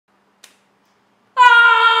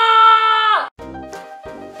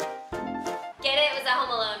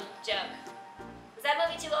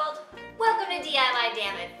doing DIY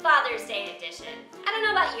Dammit, Father's Day edition. I don't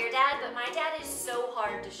know about your dad, but my dad is so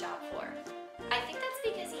hard to shop for. I think that's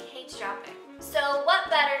because he hates shopping. So what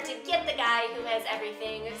better to get the guy who has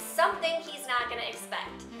everything something he's not gonna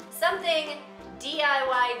expect. Something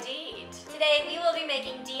DIY-deed. Today we will be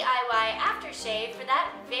making DIY aftershave for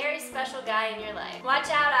that very special guy in your life. Watch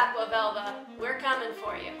out, Aquavelva, we're coming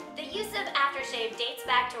for you. The use of aftershave dates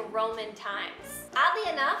back to Roman times.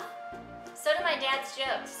 Oddly enough, so do my dad's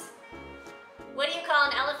jokes. What do you call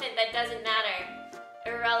an elephant that doesn't matter?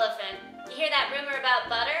 Irrelevant. You hear that rumor about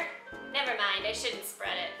butter? Never mind, I shouldn't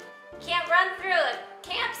spread it. Can't run through a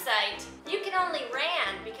campsite. You can only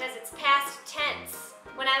ran because it's past tense.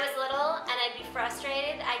 When I was little and I'd be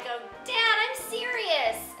frustrated, I'd go, "Dad, I'm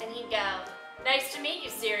serious." And he'd go, "Nice to meet you,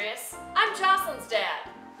 Sirius. I'm Jocelyn's dad."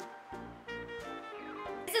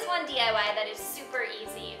 This is one DIY that is super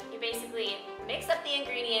easy. You basically mix up the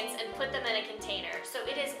ingredients and put them in a container. So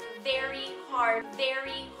it is very hard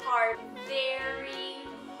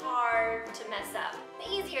to mess up. The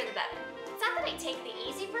easier the better. It's not that I take the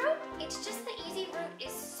easy route, it's just the easy route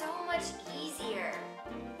is so much easier.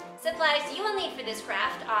 Supplies you will need for this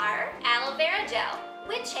craft are Aloe Vera Gel,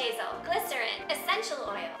 Witch Hazel, Glycerin, essential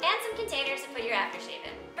oil, and some containers to put your aftershave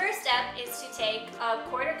in. First step is to take a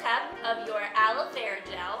quarter cup of your Aloe Vera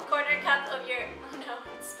Gel, quarter cup of your, oh no,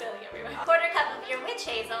 it's spilling everywhere, quarter cup of your Witch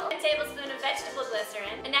Hazel, a tablespoon of vegetable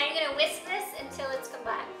glycerin, and now you're gonna whisk this until it's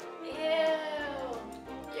combined. Ew.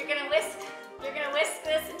 You're gonna whisk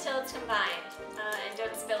this until it's combined, and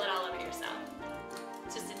don't spill it all over yourself.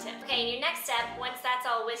 Just a tip. Okay, and your next step, once that's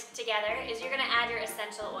all whisked together, is you're gonna add your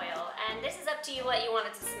essential oil. And this is up to you what you want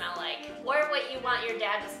it to smell like, or what you want your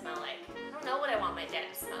dad to smell like. I don't know what I want my dad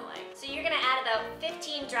to smell like. So you're gonna add about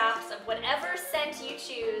 15 drops of whatever scent you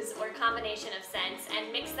choose, or combination of scents,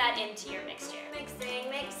 and mix that into your mixture.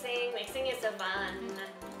 Mixing is so fun.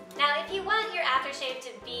 Now, if you want your aftershave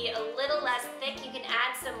to be a little less thick, you can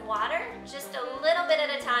add some water, just a little bit at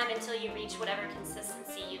a time until you reach whatever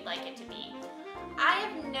consistency you'd like it to be. I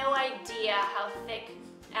have no idea how thick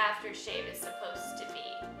aftershave is supposed to be,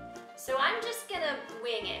 so I'm just gonna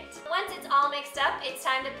wing it. Once it's all mixed up, it's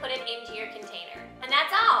time to put it into your container. And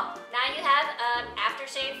that's all. Now you have an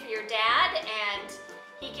aftershave for your dad, and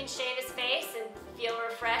he can shave his face and feel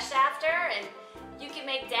refreshed after, and you can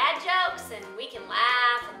make dad jokes, and we can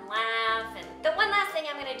laugh. And the one last thing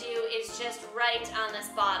I'm gonna do is just write on this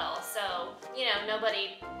bottle, so, you know,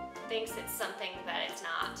 nobody thinks it's something that it's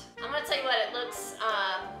not. I'm gonna tell you what, it looks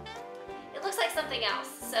like something else,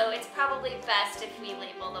 so it's probably best if we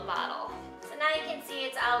label the bottle. So now you can see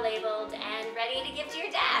it's all labeled and ready to give to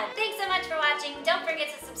your dad. Thanks so much for watching. Don't forget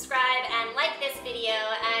to subscribe and like this video,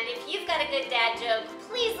 and if you've got a good dad joke,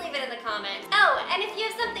 please leave it in the comments. Oh, and if you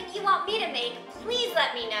have something you want me to make, please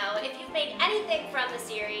let me know. If you've made anything from the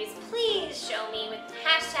series, please show me with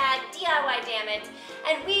 #DIYDammit,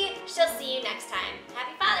 and we shall see you next time.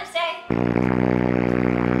 Happy Father's Day!